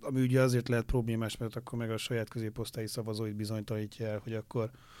 ami ugye azért lehet problémás, mert akkor meg a saját középosztályi szavazóit bizonytalanítja el, hogy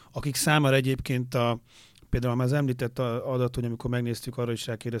akkor akik számára egyébként például már az említett adat, hogy amikor megnéztük, arra is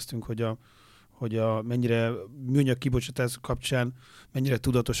rákérdeztünk, hogy mennyire műanyag kibocsátás kapcsán mennyire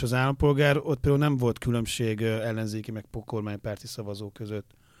tudatos az állampolgár, ott például nem volt különbség ellenzéki meg kormánypárti szavazók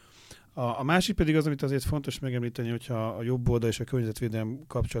között. A másik pedig az, amit azért fontos megemlíteni, hogyha a jobb oldal és a környezetvédelem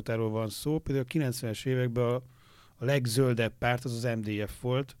kapcsolatáról van szó, például a 90-es években a legzöldebb párt az MDF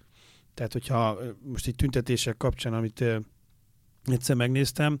volt, tehát hogyha most itt tüntetések kapcsán, amit egyszer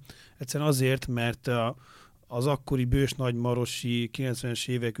megnéztem, egyszerűen azért, mert az akkori bős nagymarosi 90-es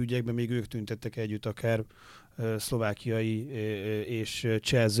évek ügyekben még ők tüntettek együtt, akár szlovákiai és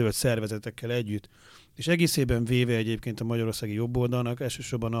cseh zöld szervezetekkel együtt. És egészében véve egyébként a magyarországi jobboldalnak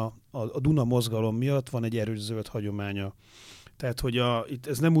elsősorban a Duna mozgalom miatt van egy erős zöld hagyománya. Tehát, hogy itt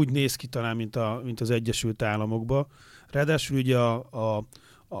ez nem úgy néz ki talán, mint az Egyesült Államokban. Ráadásul ugye a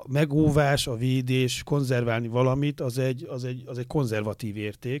megóvás, a védés, konzerválni valamit, az egy konzervatív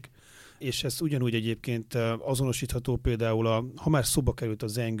érték, és ez ugyanúgy egyébként azonosítható például, ha már szóba került a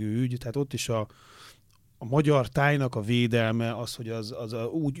zengő ügy, tehát ott is a magyar tájnak a védelme, az, hogy az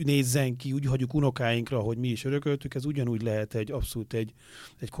úgy nézzen ki, úgy hagyjuk unokáinkra, hogy mi is örököltük, ez ugyanúgy lehet abszolút egy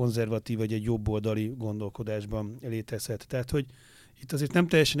konzervatív vagy egy jobboldali gondolkodásban létezhet. Tehát, hogy itt azért nem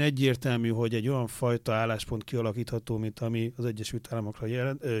teljesen egyértelmű, hogy egy olyan fajta álláspont kialakítható, mint ami az Egyesült Államokra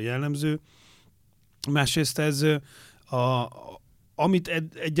jellemző. Másrészt ez amit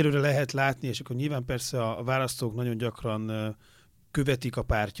egyelőre lehet látni, és akkor nyilván persze a választók nagyon gyakran követik a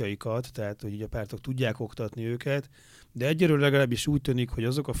pártjaikat, tehát hogy így a pártok tudják oktatni őket, de egyelőre legalábbis úgy tűnik, hogy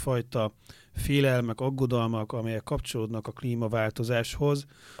azok a fajta félelmek, aggodalmak, amelyek kapcsolódnak a klímaváltozáshoz,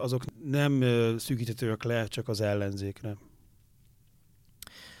 azok nem szűkíthetőek le csak az ellenzékre.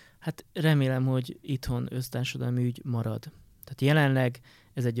 Hát remélem, hogy itthon össztársadalmi ügy marad. Tehát jelenleg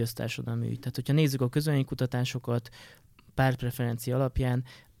ez egy össztársadalmi ügy. Tehát hogyha nézzük a közvéleménykutatásokat, pártpreferencia alapján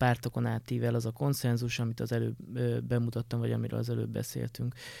pártokon átível az a konszenzus, amit az előbb bemutattam, vagy amiről az előbb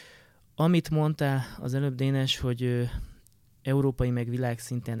beszéltünk. Amit mondtál az előbb, Dénes, hogy európai meg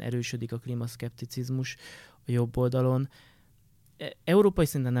világszinten erősödik a klímaszkepticizmus a jobb oldalon. Európai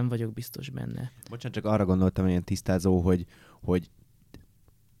szinten nem vagyok biztos benne. Bocsánat, csak arra gondoltam, ilyen tisztázó, hogy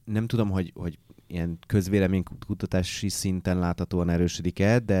nem tudom, hogy ilyen közvéleménykutatási szinten láthatóan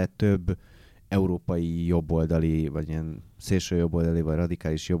erősödik-e, de több európai jobboldali, vagy ilyen szélső jobboldali, vagy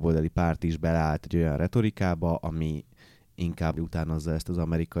radikális jobboldali párt is beleállt egy olyan retorikába, ami inkább utánozza ezt az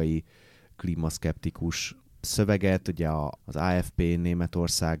amerikai klímaszkeptikus szöveget. Ugye az AFP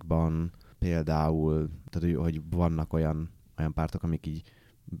Németországban például, tehát hogy vannak olyan pártok, amik így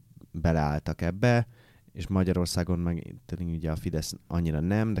beleálltak ebbe, és Magyarországon meg ugye a Fidesz annyira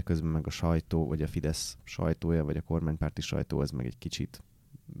nem, de közben meg a sajtó, vagy a Fidesz sajtója, vagy a kormánypárti sajtó, ez meg egy kicsit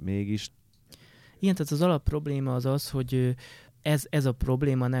mégis. Igen, tehát az alap probléma az, hogy ez a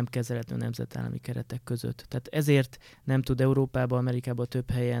probléma nem kezelhető nemzetállami keretek között. Tehát ezért nem tud Európában, Amerikában több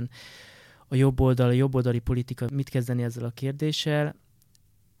helyen a jobboldali politika mit kezdeni ezzel a kérdéssel.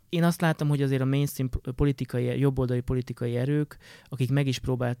 Én azt látom, hogy azért a mainstream jobboldali politikai erők, akik meg is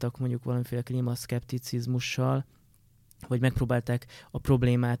próbáltak mondjuk valamiféle klímaszkepticizmussal, vagy megpróbálták a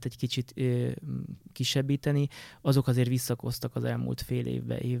problémát egy kicsit kisebbíteni, azok azért visszakoztak az elmúlt fél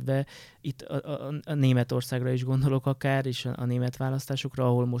évbe. Itt a Németországra is gondolok akár, és a német választásokra,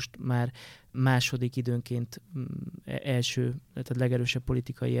 ahol most már második időnként tehát legerősebb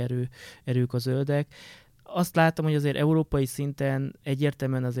politikai erők a zöldek. Azt látom, hogy azért európai szinten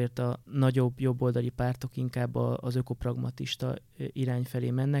egyértelműen azért a nagyobb jobboldali pártok inkább az ökopragmatista irány felé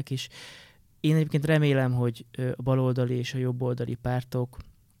mennek, és én egyébként remélem, hogy a baloldali és a jobboldali pártok,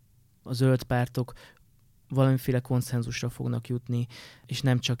 a zöld pártok valamiféle konszenzusra fognak jutni, és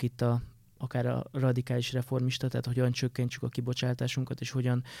nem csak itt akár a radikális reformista, tehát hogyan csökkentsük a kibocsátásunkat, és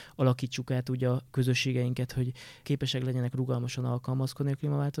hogyan alakítsuk át ugye a közösségeinket, hogy képesek legyenek rugalmasan alkalmazkodni a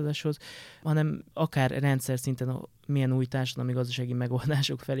klímaváltozáshoz, hanem akár rendszer szinten milyen új társadalmi gazdasági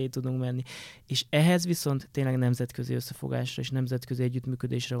megoldások felé tudunk menni. És ehhez viszont tényleg nemzetközi összefogásra és nemzetközi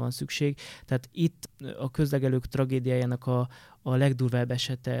együttműködésre van szükség. Tehát itt a közlegelők tragédiájának a legdurvább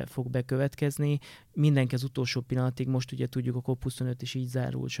esete fog bekövetkezni. Mindenki az utolsó pillanatig, most ugye tudjuk, a COP25 is így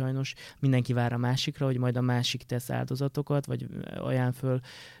zárul sajnos, mindenki vár a másikra, hogy majd a másik tesz áldozatokat, vagy ajánl föl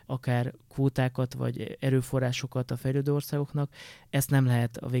akár kvótákat, vagy erőforrásokat a fejlődő országoknak. Ezt nem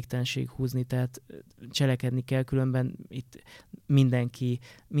lehet a végtelenség húzni, tehát cselekedni kell, különben itt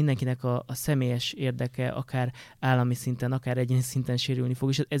mindenkinek a személyes érdeke, akár állami szinten, akár egyéni szinten sérülni fog.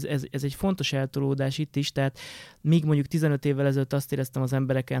 És ez egy fontos eltolódás itt is, tehát míg mondjuk 15 évvel ezelőtt azt éreztem az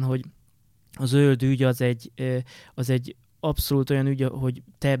embereken, hogy a zöld ügy az egy abszolút olyan ügy, hogy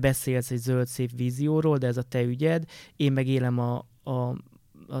te beszélsz egy zöld szép vízióról, de ez a te ügyed, én meg élem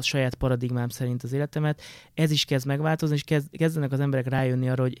a saját paradigmám szerint az életemet. Ez is kezd megváltozni, és kezdenek az emberek rájönni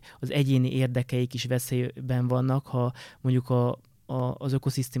arra, hogy az egyéni érdekeik is veszélyben vannak, ha mondjuk az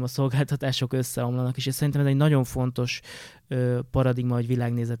ökoszisztéma szolgáltatások összeomlanak, és ez szerintem ez egy nagyon fontos paradigma, vagy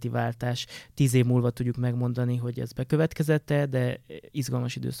világnézeti váltás. 10 év múlva tudjuk megmondani, hogy ez bekövetkezett-e, de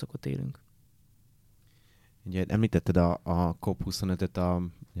izgalmas időszakot élünk. Ugye említetted a COP25-öt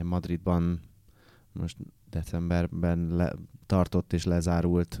ugye Madridban most decemberben tartott és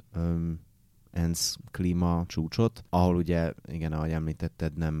lezárult ENSZ klíma csúcsot, ahol ugye, igen, ahogy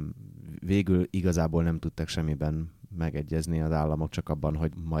említetted, végül igazából nem tudtak semmiben megegyezni az államok, csak abban,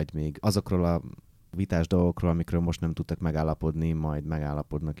 hogy majd még azokról a vitás dolgokról, amikről most nem tudtak megállapodni, majd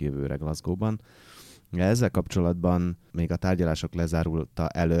megállapodnak jövőre Glasgow-ban. Ezzel kapcsolatban még a tárgyalások lezárulta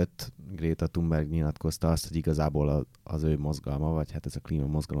előtt Greta Thunberg nyilatkozta azt, hogy igazából az ő mozgalma, vagy hát ez a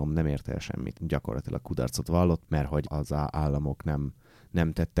klímamozgalom nem ért el semmit. Gyakorlatilag kudarcot vallott, mert hogy az államok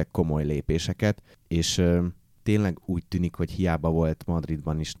nem tettek komoly lépéseket, és tényleg úgy tűnik, hogy hiába volt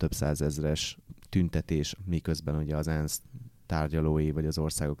Madridban is több százezres tüntetés, miközben ugye az ENSZ tárgyalói, vagy az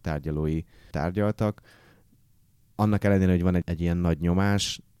országok tárgyalói tárgyaltak. Annak ellenére, hogy van egy ilyen nagy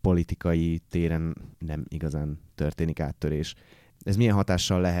nyomás, politikai téren nem igazán történik áttörés. Ez milyen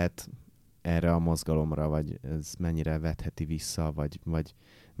hatással lehet erre a mozgalomra, vagy ez mennyire vetheti vissza, vagy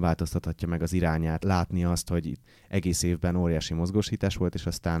változtathatja meg az irányát? Látni azt, hogy egész évben óriási mozgósítás volt, és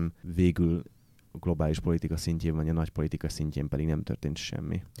aztán végül a globális politika szintjén, vagy a nagy politika szintjén pedig nem történt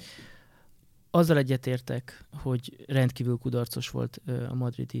semmi. Azzal egyetértek, hogy rendkívül kudarcos volt a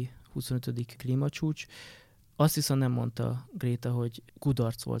madridi 25. klímacsúcs. Azt viszont nem mondta Greta, hogy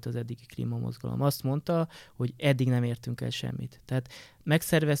kudarc volt az eddigi klímamozgalom. Azt mondta, hogy eddig nem értünk el semmit. Tehát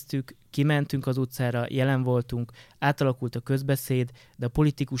megszerveztük, kimentünk az utcára, jelen voltunk, átalakult a közbeszéd, de a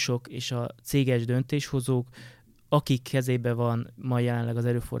politikusok és a céges döntéshozók, akik kezébe van ma jelenleg az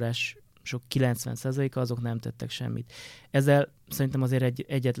erőforrások 90%-a, azok nem tettek semmit. Ezzel szerintem azért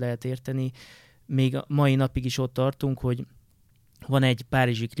egyet lehet érteni. Még a mai napig is ott tartunk, hogy van egy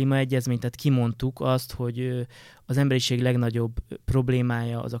párizsi klímaegyezmény, tehát kimondtuk azt, hogy az emberiség legnagyobb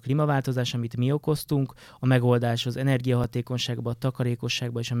problémája az a klímaváltozás, amit mi okoztunk, a megoldás az energiahatékonyságban, a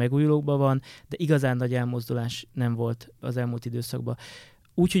takarékosságban és a megújulókban van, de igazán nagy elmozdulás nem volt az elmúlt időszakban.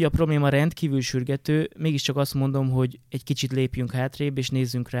 Úgyhogy a probléma rendkívül sürgető, mégiscsak azt mondom, hogy egy kicsit lépjünk hátrébb, és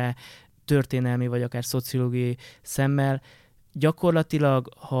nézzünk rá történelmi vagy akár szociológiai szemmel.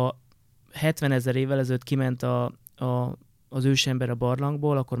 Gyakorlatilag, ha 70 000 évvel ezelőtt kiment az ősember a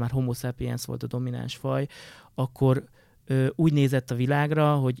barlangból, akkor már Homo sapiens volt a domináns faj, akkor úgy nézett a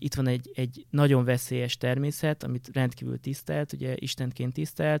világra, hogy itt van egy nagyon veszélyes természet, amit rendkívül tisztelt, ugye Istenként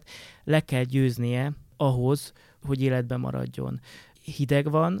tisztelt, le kell győznie ahhoz, hogy életben maradjon. Hideg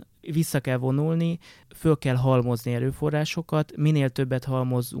van, vissza kell vonulni, föl kell halmozni erőforrásokat, minél többet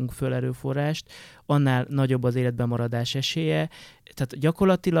halmozzunk föl erőforrást, annál nagyobb az életben maradás esélye. Tehát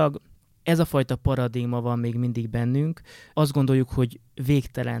gyakorlatilag ez a fajta paradigma van még mindig bennünk. Azt gondoljuk, hogy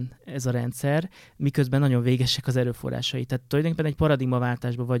végtelen ez a rendszer, miközben nagyon végesek az erőforrásai. Tehát tulajdonképpen egy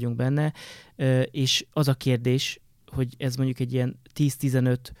paradigmaváltásban vagyunk benne, és az a kérdés, hogy ez mondjuk egy ilyen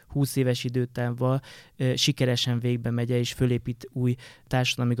 10-15-20 éves időtávval sikeresen végbe megy és fölépít új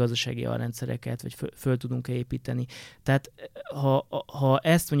társadalmi-gazdasági alrendszereket, vagy föl tudunk-e építeni. Tehát ha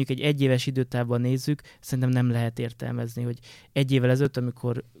ezt mondjuk egy egyéves időtávban nézzük, szerintem nem lehet értelmezni, hogy egy évvel ezelőtt,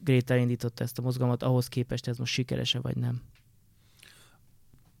 amikor Greta indította ezt a mozgalmat, ahhoz képest ez most sikeres-e vagy nem.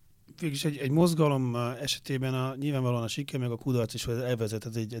 Végülis egy mozgalom esetében nyilvánvalóan a siker meg a kudarc is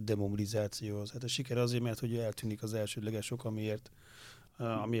elvezethet egy demobilizációhoz. Hát a siker azért, mert hogy eltűnik az elsődleges ok, amiért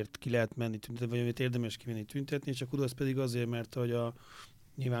ki lehet menni tüntetni, vagy amit érdemes kimenni tüntetni, és a kudarc pedig azért, mert hogy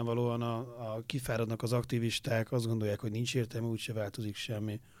nyilvánvalóan kifáradnak az aktivisták, azt gondolják, hogy nincs értelme, úgyse változik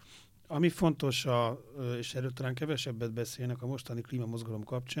semmi. Ami fontos, és erről talán kevesebbet beszélnek a mostani klímamozgalom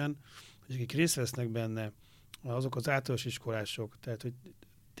kapcsán, hogy akik részt vesznek benne, azok az általános iskolások, tehát hogy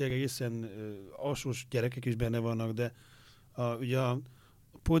tényleg egészen alsós gyerekek is benne vannak, de ugye a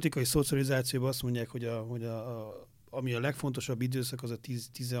politikai szocializációban azt mondják, hogy ami a legfontosabb időszak, az a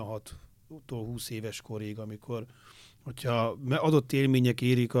 16-tól 20 éves korig, amikor, hogyha adott élmények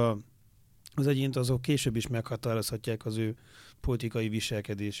érik az egyént, azok később is meghatározhatják az ő politikai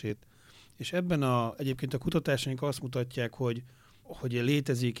viselkedését. És ebben egyébként a kutatásaink azt mutatják, hogy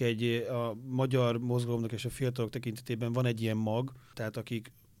létezik a magyar mozgalomnak és a fiatalok tekintetében van egy ilyen mag, tehát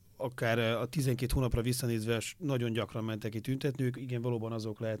akik akár a 12 hónapra visszanézve nagyon gyakran mentek ki tüntetni, ők igen, valóban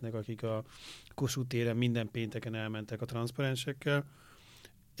azok lehetnek, akik a Kossuth téren minden pénteken elmentek a transzparensekkel.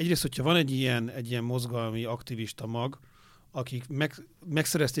 Egyrészt, hogyha van egy ilyen mozgalmi aktivista mag, akik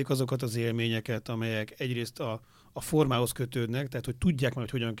megszerezték azokat az élményeket, amelyek egyrészt a formához kötődnek, tehát hogy tudják majd,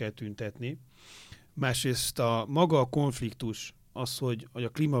 hogy hogyan kell tüntetni. Másrészt maga a konfliktus, az, hogy a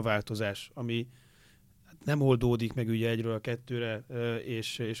klímaváltozás, ami nem oldódik meg ugye egyről a kettőre,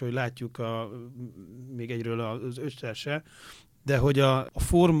 és hogy látjuk még egyről az ötször se, de hogy a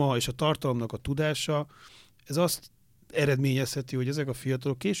forma és a tartalomnak a tudása, ez azt eredményezheti, hogy ezek a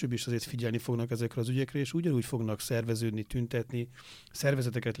fiatalok később is azért figyelni fognak ezekre az ügyekre, és ugyanúgy fognak szerveződni, tüntetni,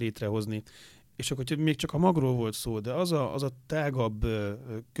 szervezeteket létrehozni. És akkor még csak a magról volt szó, de az a tágabb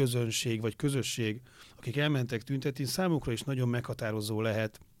közönség vagy közösség, akik elmentek tüntetni, számukra is nagyon meghatározó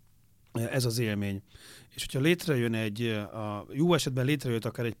lehet ez az élmény. És hogyha létrejön jó esetben létrejött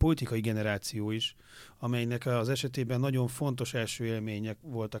akár egy politikai generáció is, amelynek az esetében nagyon fontos első élmények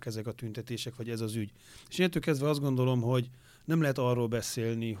voltak ezek a tüntetések, vagy ez az ügy. És innentől kezdve azt gondolom, hogy nem lehet arról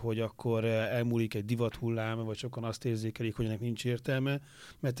beszélni, hogy akkor elmúlik egy divathullám, vagy sokan azt érzékelik, hogy ennek nincs értelme,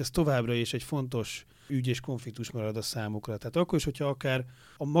 mert ez továbbra is egy fontos ügy és konfliktus marad a számukra. Tehát akkor is, hogyha akár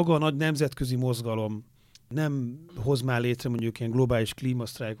a maga nagy nemzetközi mozgalom nem hoz már létre mondjuk ilyen globális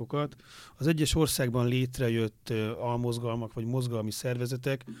klímasztrájkokat, az egyes országban létrejött almozgalmak vagy mozgalmi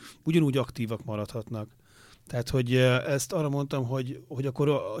szervezetek ugyanúgy aktívak maradhatnak. Tehát, hogy ezt arra mondtam, hogy akkor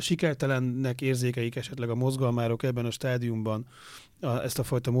a sikertelennek érzékeik esetleg a mozgalmárok ebben a stádiumban ezt a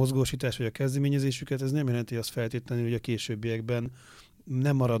fajta mozgósítást vagy a kezdeményezésüket, ez nem jelenti azt feltétlenül, hogy a későbbiekben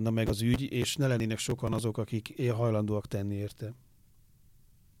nem maradna meg az ügy, és ne lennének sokan azok, akik hajlandóak tenni érte.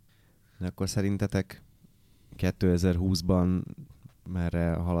 De akkor szerintetek 2020-ban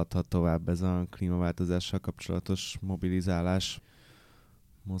merre haladhat tovább ez a klímaváltozással kapcsolatos mobilizálás,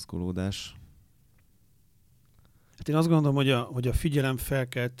 mozgolódás? Hát én azt gondolom, hogy a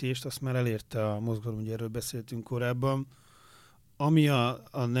figyelemfelkeltést azt már elérte a mozgalom, ugye erről beszéltünk korábban. Ami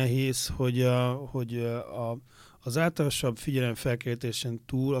a nehéz, hogy az általánosabb figyelemfelkeltésen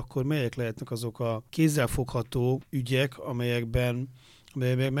túl, akkor melyek lehetnek azok a kézzelfogható ügyek, amelyekben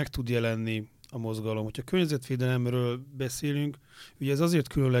meg tud jelenni a mozgalom. Hogyha környezetvédelemről beszélünk, ugye ez azért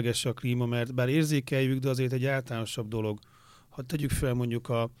különleges a klíma, mert bár érzékeljük, de azért egy általánosabb dolog. Ha tegyük fel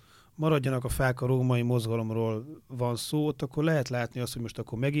mondjuk maradjanak a fák, a római mozgalomról van szó, ott akkor lehet látni azt, hogy most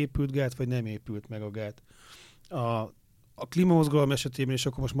akkor megépült gát, vagy nem épült meg a gát. A klímamozgalom esetében, és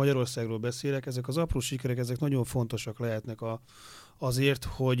akkor most Magyarországról beszélek, ezek az apró sikerek, ezek nagyon fontosak lehetnek azért,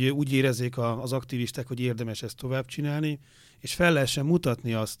 hogy úgy érezzék az aktivisták, hogy érdemes ezt tovább csinálni, és fel lehessen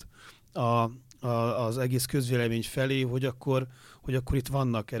mutatni azt az egész közvélemény felé, hogy akkor itt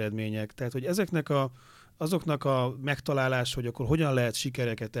vannak eredmények. Tehát, hogy azoknak a megtalálása, hogy akkor hogyan lehet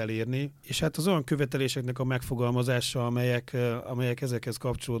sikereket elérni, és hát az olyan követeléseknek a megfogalmazása, amelyek ezekhez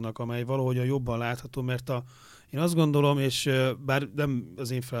kapcsolódnak, amely valahogyan jobban látható, mert én azt gondolom, és bár nem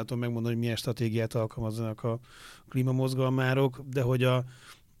az én feladatom megmondani, hogy milyen stratégiát alkalmazzanak a klímamozgalmárok, de hogy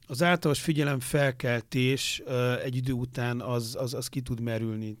az általános figyelemfelkeltés egy idő után az ki tud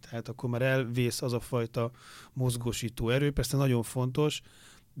merülni. Tehát akkor már elvész az a fajta mozgósító erő, persze nagyon fontos,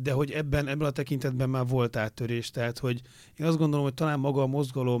 de hogy ebben a tekintetben már volt áttörés, tehát hogy én azt gondolom, hogy talán maga a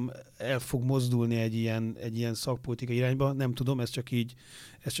mozgalom el fog mozdulni egy ilyen szakpolitikai irányba, nem tudom, ez csak egy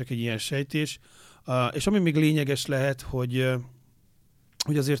ilyen sejtés. És ami még lényeges lehet, hogy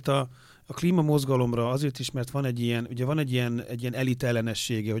azért a klímamozgalomra azért is, mert van egy ilyen elit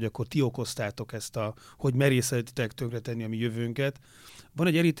ellenessége, hogy akkor ti okoztátok ezt hogy merészetitek tönkretenni a mi jövőnket. Van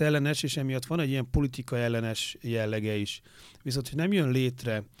egy elit ellenes, és emiatt van egy ilyen politika ellenes jellege is. Viszont, hogy nem jön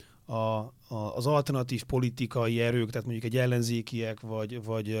létre az alternatív politikai erők, tehát mondjuk egy ellenzékiek,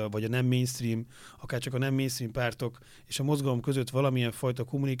 vagy a nem mainstream, akár csak a nem mainstream pártok és a mozgalom között valamilyen fajta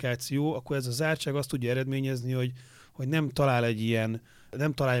kommunikáció, akkor ez a zártság azt tudja eredményezni, hogy nem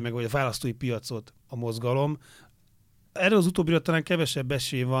találja meg vagy a választói piacot a mozgalom. Erről az utóbbira talán kevesebb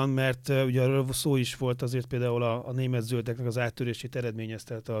esély van, mert ugye arról szó is volt, azért például a német zöldeknek az áttörését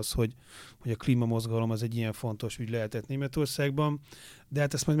eredményeztette az, hogy a klímamozgalom az egy ilyen fontos ügy lehetett Németországban, de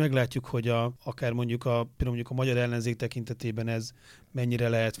hát ezt majd meglátjuk, hogy akár például a magyar ellenzék tekintetében ez mennyire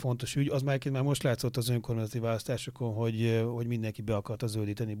lehet fontos ügy. Az már most látszott az önkormányzati választásokon, hogy mindenki be akarta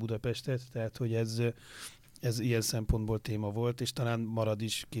zöldíteni Budapestet, tehát hogy ez ilyen szempontból téma volt, és talán marad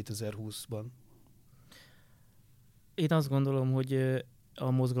is 2020-ban. Én azt gondolom, hogy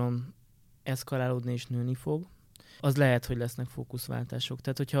a mozgalom eszkalálódni és nőni fog. Az lehet, hogy lesznek fókuszváltások.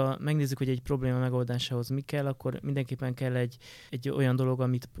 Tehát, hogyha megnézzük, hogy egy probléma megoldásához mi kell, akkor mindenképpen kell egy olyan dolog,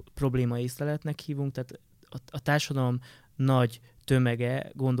 amit probléma észleletnek hívunk. Tehát a társadalom nagy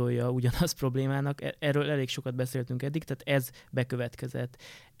tömege gondolja ugyanazt problémának. Erről elég sokat beszéltünk eddig, tehát ez bekövetkezett.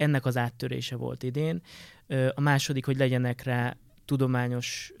 Ennek az áttörése volt idén. A második, hogy legyenek rá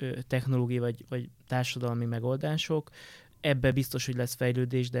tudományos, technológiai vagy társadalmi megoldások. Ebbe biztos, hogy lesz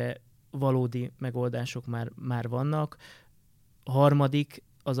fejlődés, de valódi megoldások már vannak. A harmadik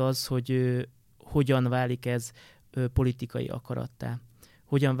az, hogy hogyan válik ez politikai akarattá.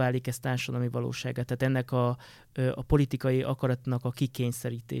 Hogyan válik ez társadalmi valóságá. Tehát ennek a politikai akaratnak a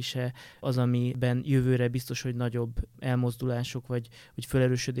kikényszerítése az, amiben jövőre biztos, hogy nagyobb elmozdulások vagy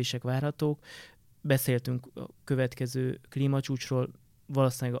felerősödések várhatók. Beszéltünk a következő klímacsúcsról,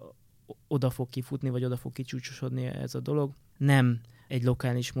 valószínűleg oda fog kifutni, vagy oda fog kicsúcsosodni ez a dolog. Nem egy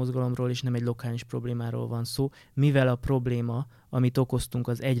lokális mozgalomról és nem egy lokális problémáról van szó, mivel a probléma, amit okoztunk,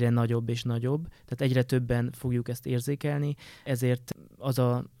 az egyre nagyobb és nagyobb, tehát egyre többen fogjuk ezt érzékelni, ezért az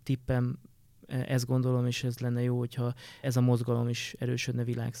a tippem, ezt gondolom, és ez lenne jó, hogyha ez a mozgalom is erősödne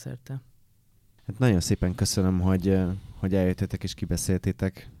világszerte. Hát nagyon szépen köszönöm, hogy eljöttetek és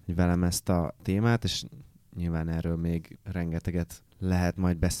kibeszéltétek velem ezt a témát, és nyilván erről még rengeteget lehet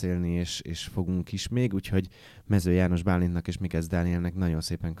majd beszélni, és fogunk is még, úgyhogy Mező János Bálintnak és Mikesz Dánielnek nagyon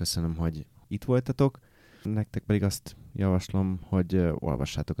szépen köszönöm, hogy itt voltatok. Nektek pedig azt javaslom, hogy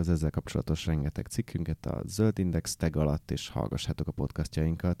olvassátok az ezzel kapcsolatos rengeteg cikkünket a Zöld Index tag alatt, és hallgassátok a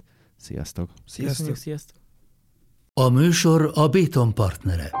podcastjainkat. Sziasztok! Sziasztok! A műsor a Béton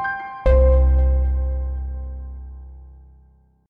partnere.